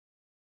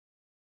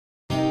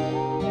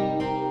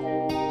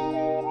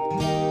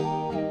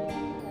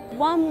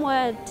One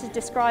word to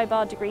describe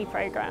our degree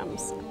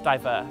programmes.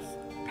 Diverse.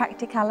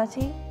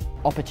 Practicality.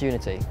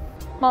 Opportunity.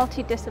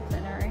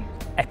 Multidisciplinary.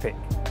 Epic.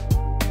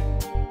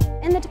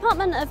 In the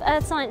Department of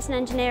Earth Science and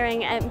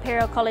Engineering at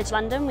Imperial College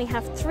London, we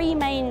have three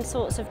main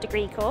sorts of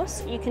degree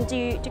course. You can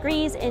do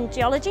degrees in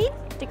Geology,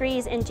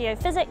 degrees in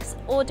Geophysics,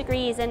 or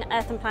degrees in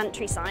Earth and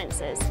Planetary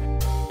Sciences.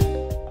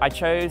 I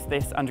chose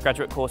this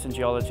undergraduate course in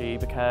Geology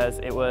because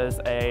it was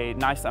a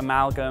nice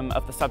amalgam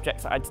of the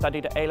subjects that I'd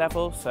studied at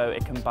A-level, so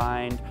it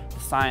combined the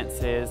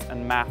sciences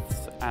and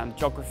maths and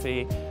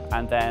geography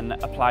and then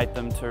applied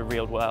them to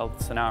real-world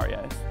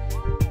scenarios.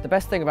 The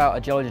best thing about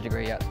a geology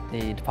degree at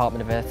the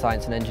Department of Earth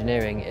Science and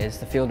Engineering is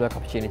the fieldwork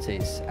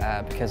opportunities,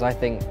 because I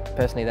think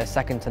personally they're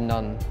second to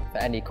none for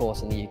any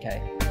course in the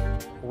UK.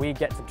 We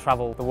get to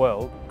travel the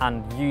world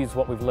and use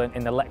what we've learned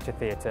in the lecture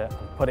theatre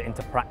and put it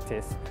into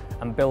practice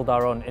and build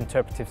our own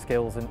interpretive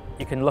skills, and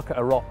you can look at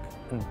a rock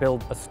and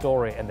build a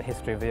story in the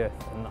history of the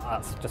Earth, and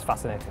that's just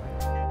fascinating.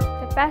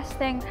 The best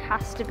thing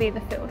has to be the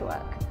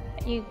fieldwork.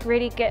 You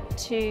really get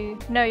to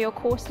know your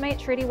course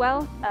mates really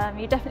well.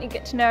 You definitely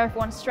get to know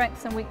everyone's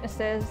strengths and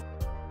weaknesses.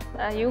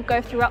 You'll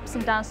go through ups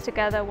and downs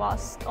together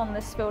whilst on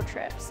this field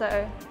trip,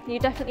 so you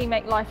definitely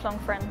make lifelong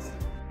friends.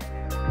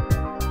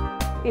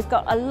 We've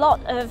got a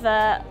lot of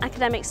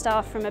academic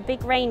staff from a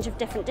big range of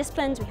different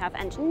disciplines. We have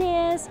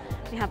engineers,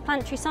 we have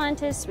planetary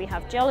scientists, we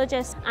have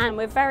geologists, and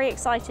we're very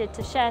excited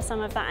to share some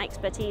of that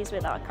expertise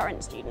with our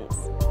current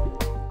students.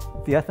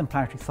 The Earth and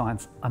Planetary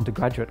Science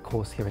undergraduate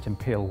course here at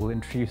Imperial will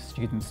introduce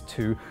students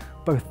to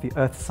both the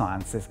earth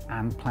sciences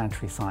and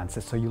planetary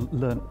sciences. So you'll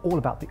learn all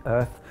about the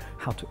Earth,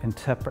 how to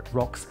interpret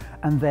rocks,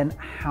 and then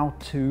how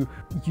to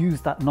use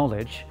that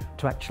knowledge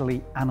to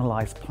actually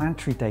analyse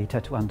planetary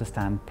data to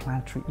understand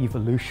planetary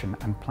evolution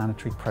and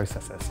planetary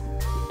processes.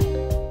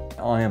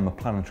 I am a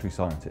planetary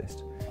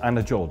scientist and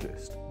a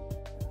geologist.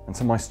 And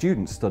so my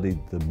students studied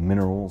the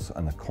minerals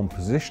and the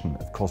composition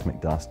of cosmic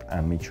dust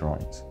and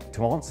meteorites.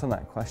 To answer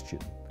that question,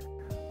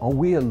 are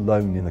we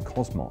alone in the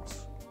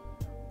cosmos,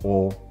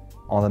 or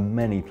are there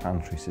many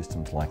planetary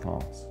systems like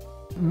ours?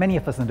 Many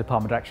of us in the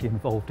department are actually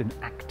involved in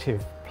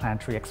active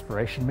planetary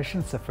exploration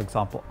missions. So for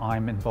example,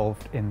 I'm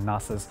involved in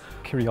NASA's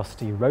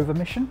Curiosity rover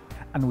mission,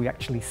 and we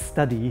actually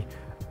study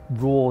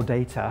raw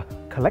data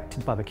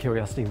collected by the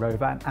Curiosity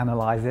rover and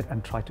analyse it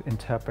and try to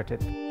interpret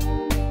it.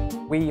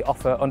 We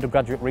offer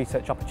undergraduate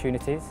research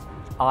opportunities.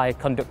 I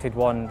conducted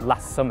one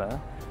last summer,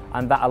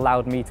 and that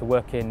allowed me to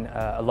work in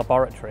a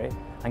laboratory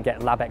and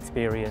get lab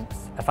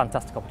experience, a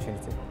fantastic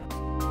opportunity.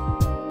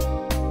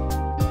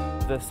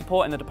 The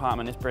support in the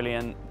department is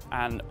brilliant,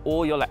 and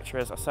all your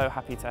lecturers are so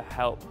happy to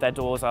help. Their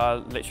doors are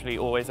literally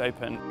always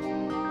open.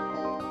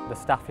 The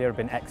staff here have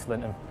been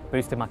excellent and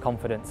boosted my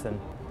confidence,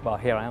 and well,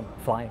 here I am,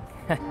 flying.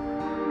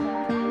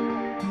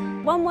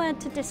 One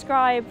word to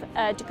describe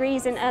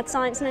degrees in Earth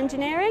Science and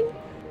Engineering: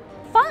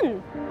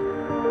 fun!